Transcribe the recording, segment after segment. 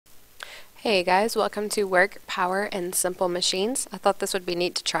Hey guys, welcome to Work, Power, and Simple Machines. I thought this would be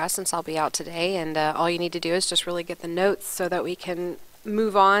neat to try since I'll be out today, and all you need to do is just really get the notes so that we can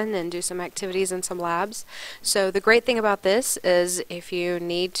move on and do some activities and some labs. So the great thing about this is if you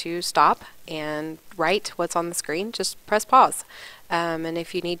need to stop and write what's on the screen, just press pause. And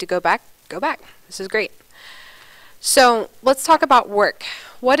if you need to go back, go back. This is great. So let's talk about work.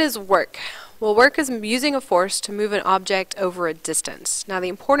 What is work? Well, work is using a force to move an object over a distance. Now, the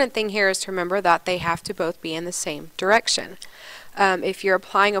important thing here is to remember that they have to both be in the same direction. If you're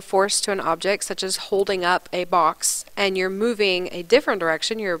applying a force to an object, such as holding up a box, and you're moving a different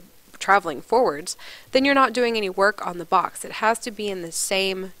direction, you're traveling forwards, then you're not doing any work on the box. It has to be in the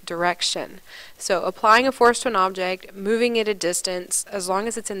same direction. So applying a force to an object, moving it a distance, as long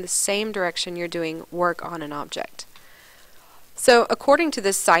as it's in the same direction, you're doing work on an object. So according to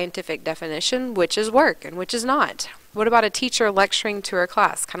this scientific definition, which is work and which is not? What about a teacher lecturing to her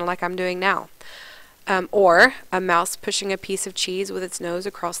class, kind of like I'm doing now? Or a mouse pushing a piece of cheese with its nose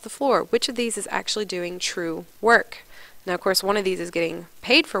across the floor? Which of these is actually doing true work? Now, of course, one of these is getting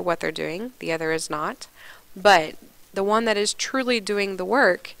paid for what they're doing, the other is not. But the one that is truly doing the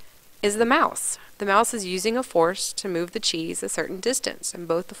work is the mouse. The mouse is using a force to move the cheese a certain distance, and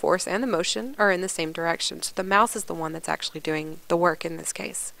both the force and the motion are in the same direction. So the mouse is the one that's actually doing the work in this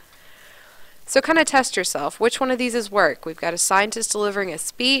case. So kind of test yourself. Which one of these is work? We've got a scientist delivering a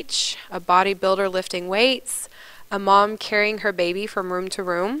speech, a bodybuilder lifting weights, a mom carrying her baby from room to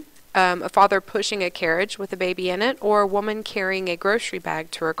room, a father pushing a carriage with a baby in it, or a woman carrying a grocery bag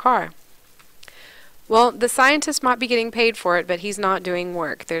to her car. Well, the scientist might be getting paid for it, but he's not doing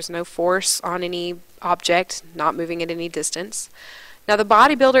work. There's no force on any object, not moving it any distance. Now, the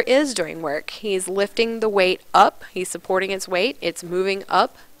bodybuilder is doing work. He's lifting the weight up. He's supporting its weight. It's moving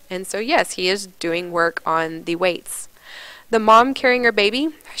up. And so, yes, he is doing work on the weights. The mom carrying her baby,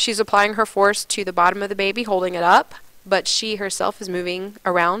 she's applying her force to the bottom of the baby, holding it up, but she herself is moving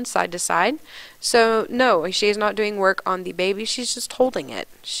around side to side. So no, she is not doing work on the baby, she's just holding it.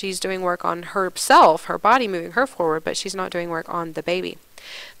 She's doing work on herself, her body moving her forward, but she's not doing work on the baby.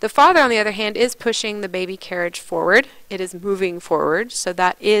 The father, on the other hand, is pushing the baby carriage forward. It is moving forward, so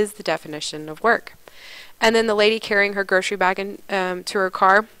that is the definition of work. And then the lady carrying her grocery bag to her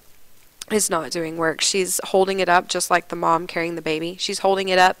car is not doing work. She's holding it up just like the mom carrying the baby. She's holding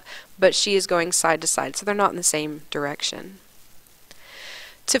it up, but she is going side to side, so they're not in the same direction.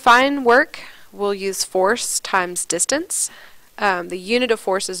 To find work, we'll use force times distance. The unit of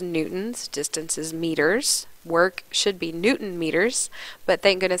force is newtons, distance is meters. Work should be Newton meters, but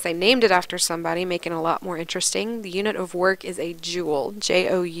thank goodness they named it after somebody, making it a lot more interesting. The unit of work is a joule,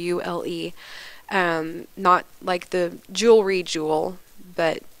 Joule. Not like the jewelry jewel,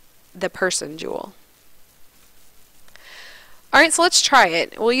 but the person joule. Alright, so let's try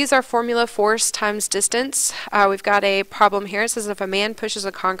it. We'll use our formula force times distance. We've got a problem here. It says if a man pushes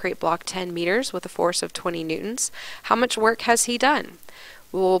a concrete block 10 meters with a force of 20 newtons, how much work has he done?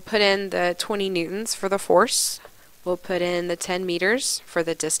 We'll put in the 20 newtons for the force. We'll put in the 10 meters for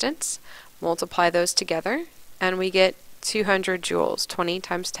the distance. Multiply those together, and we get 200 joules. 20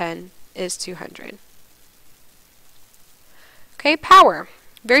 times 10 is 200. Okay, power.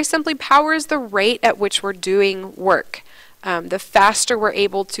 Very simply, power is the rate at which we're doing work. The faster we're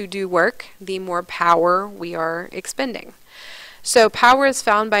able to do work, the more power we are expending. So power is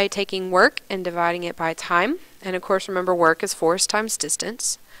found by taking work and dividing it by time. And of course, remember, work is force times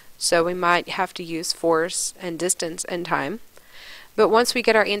distance. So we might have to use force and distance and time. But once we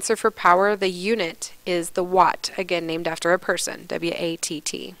get our answer for power, the unit is the watt, again named after a person,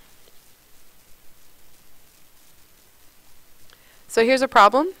 W-A-T-T. So here's a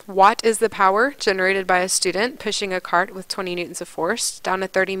problem. Watt is the power generated by a student pushing a cart with 20 newtons of force down a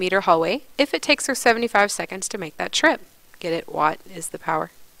 30-meter hallway if it takes her 75 seconds to make that trip. Get it? Watt is the power.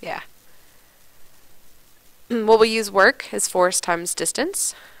 Yeah. Well, we'll use work as force times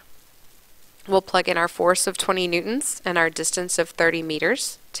distance. We'll plug in our force of 20 newtons and our distance of 30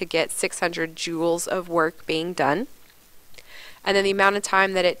 meters to get 600 joules of work being done. And then the amount of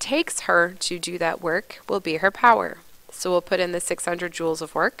time that it takes her to do that work will be her power. So we'll put in the 600 joules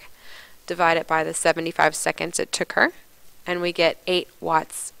of work, divide it by the 75 seconds it took her, and we get 8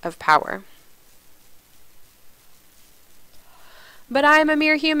 watts of power. But I am a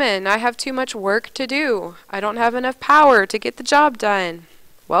mere human. I have too much work to do. I don't have enough power to get the job done.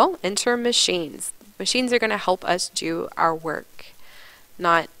 Well, enter machines. Machines are going to help us do our work,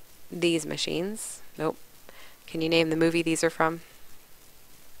 not these machines. Nope. Can you name the movie these are from?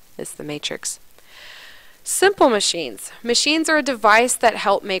 It's The Matrix. Simple machines. Machines are a device that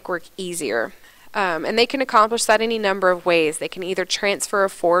help make work easier. And they can accomplish that any number of ways. They can either transfer a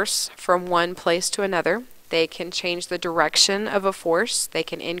force from one place to another. They can change the direction of a force. They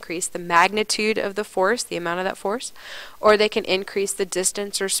can increase the magnitude of the force, the amount of that force, or they can increase the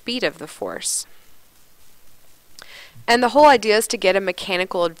distance or speed of the force. And the whole idea is to get a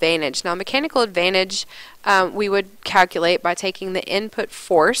mechanical advantage. Now, mechanical advantage we would calculate by taking the input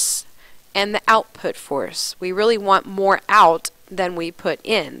force and the output force. We really want more out than we put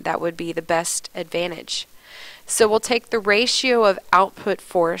in. That would be the best advantage. So we'll take the ratio of output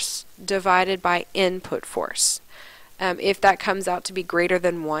force divided by input force. If that comes out to be greater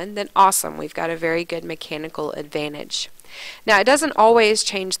than 1, then awesome, we've got a very good mechanical advantage. Now, it doesn't always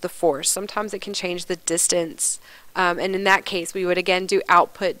change the force. Sometimes it can change the distance, and in that case we would again do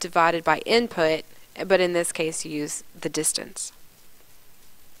output divided by input, but in this case use the distance.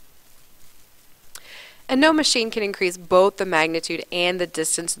 And no machine can increase both the magnitude and the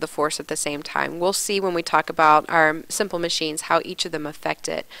distance of the force at the same time. We'll see when we talk about our simple machines how each of them affect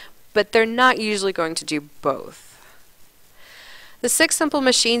it, but they're not usually going to do both. The 6 simple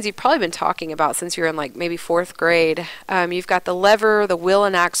machines you've probably been talking about since you're in like maybe 4th grade. You've got the lever, the wheel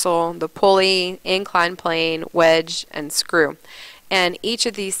and axle, the pulley, inclined plane, wedge, and screw. And each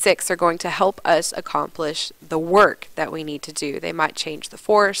of these 6 are going to help us accomplish the work that we need to do. They might change the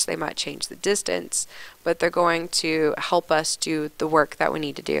force, they might change the distance, but they're going to help us do the work that we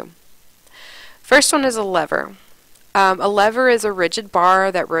need to do. First one is a lever. A lever is a rigid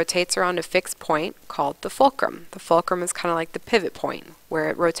bar that rotates around a fixed point called the fulcrum. The fulcrum is kind of like the pivot point where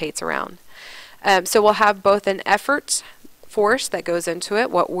it rotates around. So we'll have both an effort force that goes into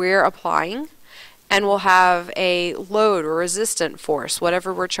it, what we're applying, and we'll have a load or resistant force,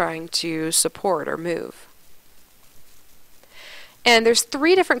 whatever we're trying to support or move. And there's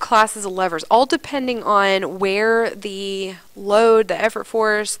 3 different classes of levers, all depending on where the load, the effort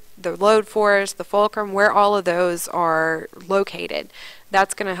force, the load force, the fulcrum, where all of those are located.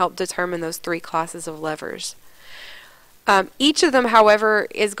 That's going to help determine those 3 classes of levers. Each of them, however,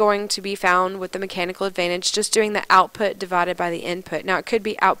 is going to be found with the mechanical advantage just doing the output divided by the input. Now, it could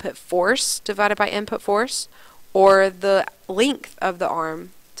be output force divided by input force, or the length of the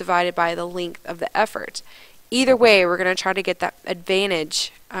arm divided by the length of the effort. Either way, we're going to try to get that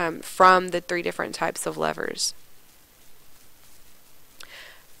advantage from the 3 different types of levers.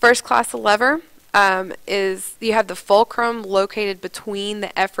 First class of lever is you have the fulcrum located between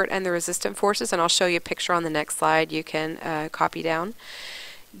the effort and the resistant forces, and I'll show you a picture on the next slide you can copy down.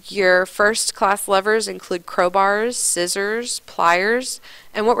 Your first class levers include crowbars, scissors, pliers,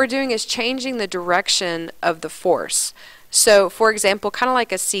 and what we're doing is changing the direction of the force. So, for example, kind of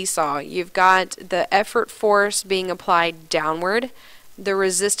like a seesaw, you've got the effort force being applied downward, the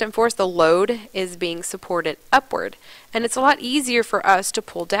resistant force, the load, is being supported upward. And it's a lot easier for us to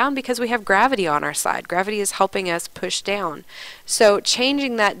pull down because we have gravity on our side. Gravity is helping us push down. So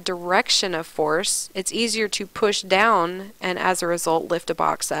changing that direction of force, it's easier to push down and as a result lift a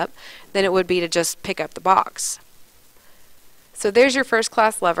box up than it would be to just pick up the box. So there's your first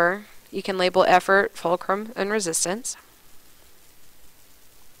class lever. You can label effort, fulcrum, and resistance.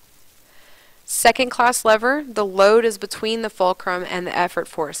 Second class lever, the load is between the fulcrum and the effort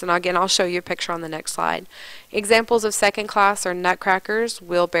force. And again, I'll show you a picture on the next slide. Examples of second class are nutcrackers,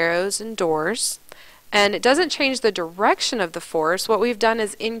 wheelbarrows, and doors. And it doesn't change the direction of the force. What we've done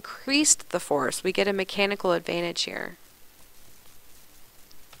is increased the force. We get a mechanical advantage here.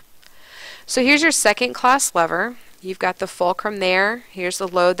 So here's your second class lever. You've got the fulcrum there. Here's the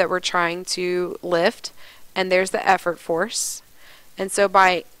load that we're trying to lift. And there's the effort force. And so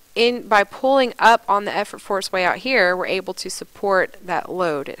by pulling up on the effort force way out here, we're able to support that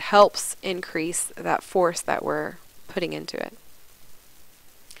load. It helps increase that force that we're putting into it.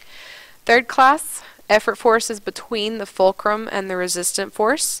 Third class, effort force is between the fulcrum and the resistant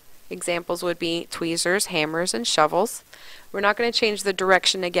force. Examples would be tweezers, hammers, and shovels. We're not going to change the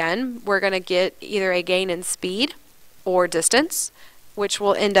direction again. We're going to get either a gain in speed or distance, which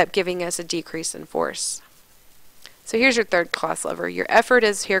will end up giving us a decrease in force. So here's your third class lever. Your effort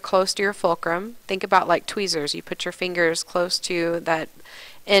is here close to your fulcrum. Think about like tweezers. You put your fingers close to that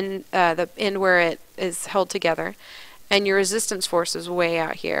end, the end where it is held together, and your resistance force is way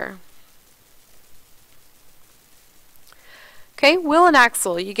out here. Okay, wheel and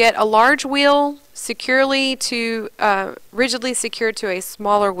axle. You get a large wheel rigidly secured to a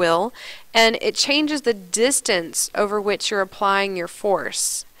smaller wheel, and it changes the distance over which you're applying your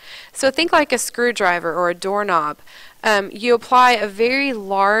force. So think like a screwdriver or a doorknob. You apply a very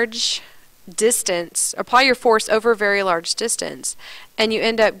large distance, apply your force over a very large distance, and you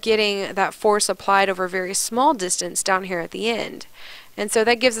end up getting that force applied over a very small distance down here at the end. And so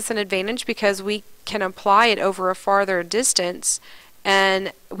that gives us an advantage because we can apply it over a farther distance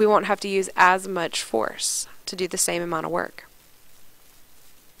and we won't have to use as much force to do the same amount of work.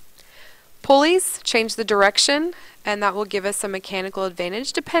 Pulleys change the direction, and that will give us a mechanical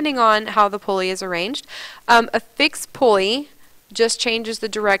advantage depending on how the pulley is arranged. A fixed pulley just changes the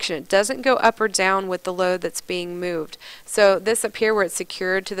direction. It doesn't go up or down with the load that's being moved. So this up here where it's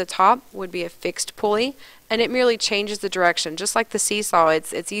secured to the top would be a fixed pulley, and it merely changes the direction. Just like the seesaw,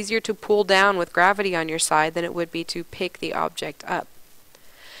 it's easier to pull down with gravity on your side than it would be to pick the object up.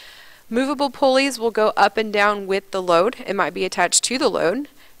 Movable pulleys will go up and down with the load. It might be attached to the load,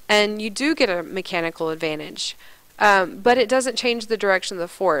 and you do get a mechanical advantage. But it doesn't change the direction of the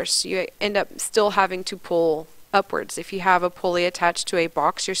force. You end up still having to pull upwards. If you have a pulley attached to a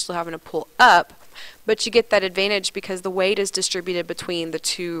box, you're still having to pull up, but you get that advantage because the weight is distributed between the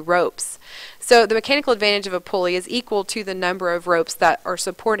two ropes. So the mechanical advantage of a pulley is equal to the number of ropes that are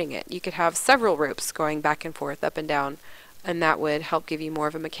supporting it. You could have several ropes going back and forth, up and down, and that would help give you more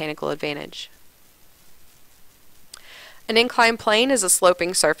of a mechanical advantage. An inclined plane is a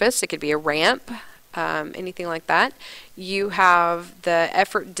sloping surface. It could be a ramp, anything like that. You have the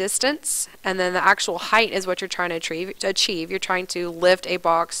effort distance, and then the actual height is what you're trying to achieve. You're trying to lift a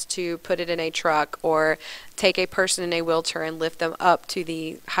box to put it in a truck, or take a person in a wheelchair and lift them up to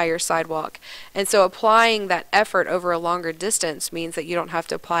the higher sidewalk. And so applying that effort over a longer distance means that you don't have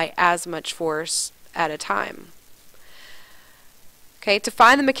to apply as much force at a time. Okay, to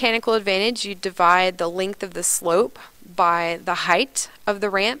find the mechanical advantage, you divide the length of the slope by the height of the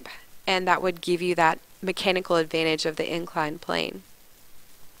ramp, and that would give you that mechanical advantage of the inclined plane.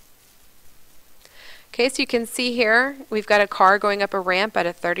 Okay, so you can see here we've got a car going up a ramp at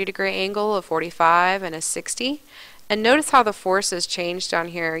a 30-degree angle, a 45, and a 60. And notice how the force has changed down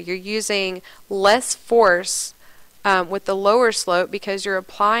here. You're using less force with the lower slope because you're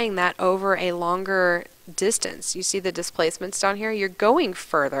applying that over a longer distance. You see the displacements down here? You're going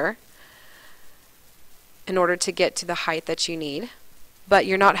further in order to get to the height that you need, but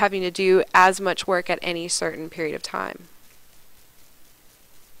you're not having to do as much work at any certain period of time.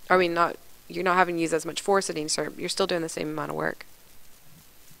 I mean, you're not having to use as much force at any certain, you're still doing the same amount of work.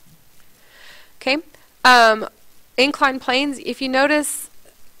 Okay, inclined planes, if you notice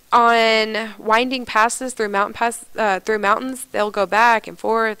on winding passes through mountains, they'll go back and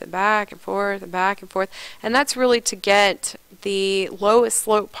forth and back and forth and back and forth, and that's really to get the lowest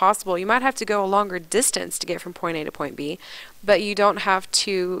slope possible. You might have to go a longer distance to get from point A to point B, but you don't have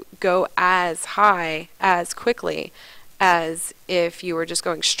to go as high as quickly as if you were just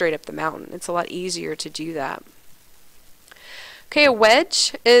going straight up the mountain. It's a lot easier to do that. Okay, a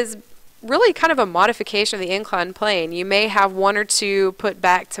wedge is really kind of a modification of the inclined plane. You may have one or two put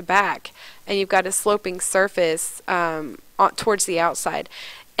back to back, and you've got a sloping surface towards the outside.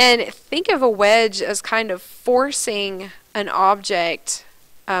 And think of a wedge as kind of forcing an object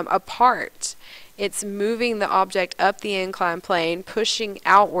apart. It's moving the object up the inclined plane, pushing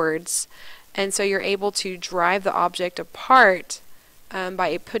outwards, and so you're able to drive the object apart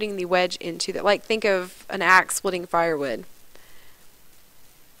by putting the wedge into the, like think of an axe splitting firewood.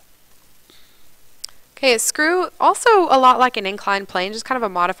 Okay, a screw, also a lot like an inclined plane, just kind of a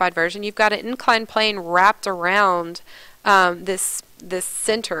modified version. You've got an inclined plane wrapped around this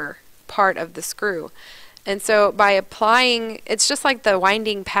center part of the screw. And so by applying, it's just like the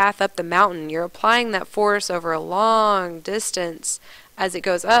winding path up the mountain. You're applying that force over a long distance as it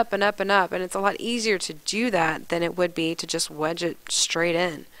goes up and up and up, and it's a lot easier to do that than it would be to just wedge it straight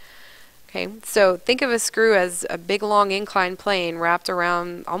in. Okay, so think of a screw as a big long inclined plane wrapped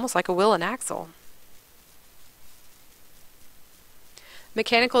around almost like a wheel and axle.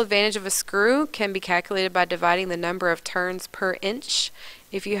 Mechanical advantage of a screw can be calculated by dividing the number of turns per inch.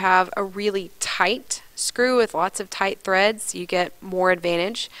 If you have a really tight screw with lots of tight threads, you get more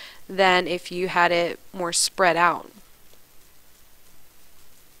advantage than if you had it more spread out.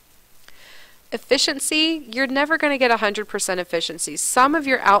 Efficiency, you're never going to get 100% efficiency. Some of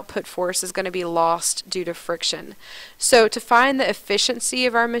your output force is going to be lost due to friction. So to find the efficiency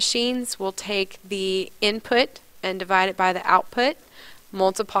of our machines, we'll take the input and divide it by the output,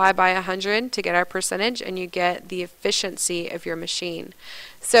 multiply by 100 to get our percentage, and you get the efficiency of your machine.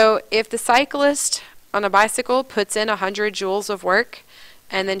 So if the cyclist on a bicycle puts in 100 joules of work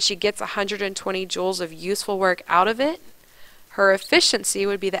and then she gets 120 joules of useful work out of it, her efficiency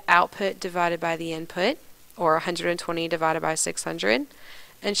would be the output divided by the input, or 120 divided by 600,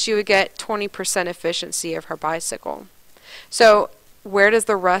 and she would get 20% efficiency of her bicycle. So where does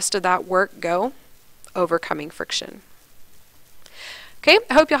the rest of that work go? Overcoming friction. Okay,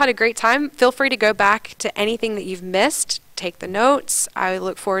 I hope y'all had a great time. Feel free to go back to anything that you've missed. Take the notes. I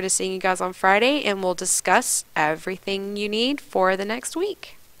look forward to seeing you guys on Friday, and we'll discuss everything you need for the next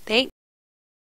week. Thanks.